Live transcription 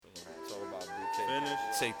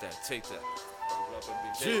Take that.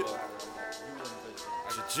 Legit.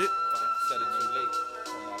 Legit. Said it too late.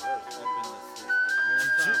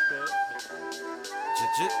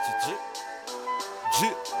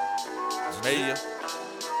 Legit. Mayor.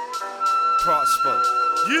 Prosper.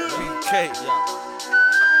 PK.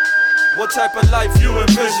 What type of life you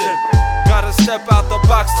envision? Gotta step out the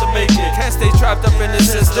box to make it. Can't stay trapped up in the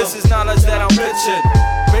system. This is knowledge that I'm pitching.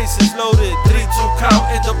 Bases loaded, 3-2 count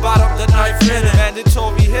in the bottom, the 9th minute.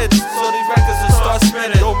 Mandatory hits, so these records will start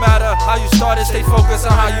spinning. No matter how you started, stay focused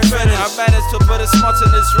on how you finish. I managed to put a smut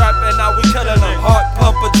in this rap, and now we killing them. Heart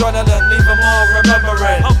pump, adrenaline, leave them all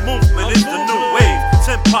remembering. A movement is the new wave.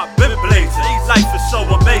 Tinpot been blazing. Life is so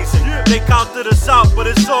amazing. They counted us out, but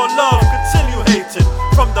it's all love. Continue hating.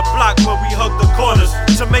 From the block where we hug the corners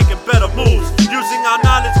to making better moves. Using our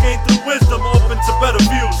knowledge gained through wisdom, open to better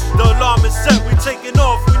views. The alarm is set, we taking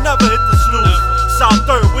off, we never hit the snooze. South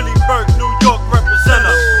 3rd, Williamsburg, New York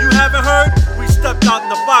representer. You haven't heard? We stepped out in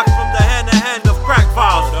the box from the hand of crack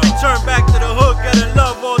vials. Returned back to the hood, getting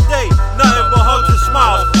love all day. Nothing but hugs and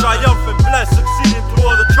smiles. Triumphant, blessed, succeeding through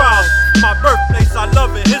all the trials. My birthplace, I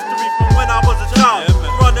love it. History from when I was a child.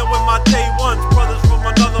 Running with my day ones, brothers from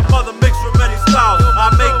another mother, mixed with many styles.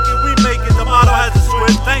 I make it, we make it. The motto has a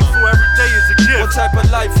switch. Thankful every day is a gift. What type of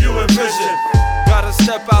life you envision? Gotta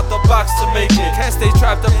step out the box to make it. Can't stay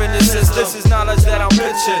trapped up in the system. This is knowledge that I'm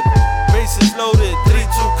pitching. Bases loaded,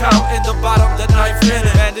 3-2 count in the bottom, the 9th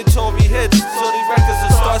minute. Mandatory hits, so these records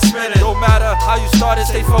will start spinning. No matter how you started,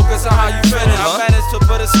 stay focused on how you finish. I managed to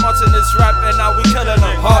put a smut in this rap, and now we killing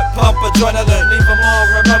them. Heart pump, adrenaline, leave them all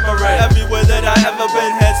remembering. Everywhere that I ever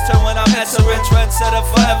been, heads turn when I'm entering. Trendsetter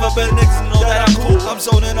forever been, niggas know that I'm cool. I'm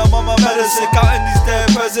zoning up on my medicine, counting these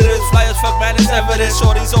dead presidents. Flyers, fuck man, it's evidence.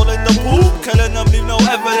 Shorties all in the pool, killing them, leave no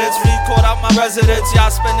evidence. Record out my residence,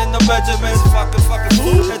 y'all spending the regiments. Fucking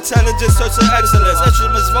fool. Intelligence, search for excellence.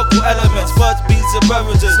 Instruments, vocal elements, buds, beats, and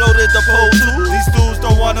beverages. Loaded the pole too. These dudes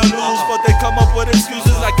don't wanna lose, but they come up with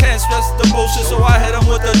excuses. I can't stress the bullshit, so I hit them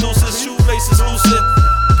with the deuces. Shoelaces loosened,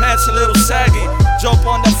 pants a little saggy. Jump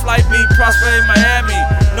on the flight, meet Prosper in Miami.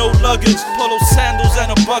 No luggage, polo sandals and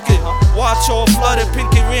a bucket. Watch all flooded,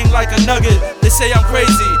 pinky ring like a nugget. They say I'm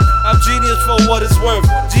crazy, I'm genius for what it's worth.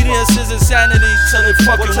 Genius is insanity till it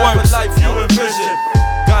fucking works. What type of life you envision?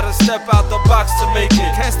 Gotta step out the box to make it.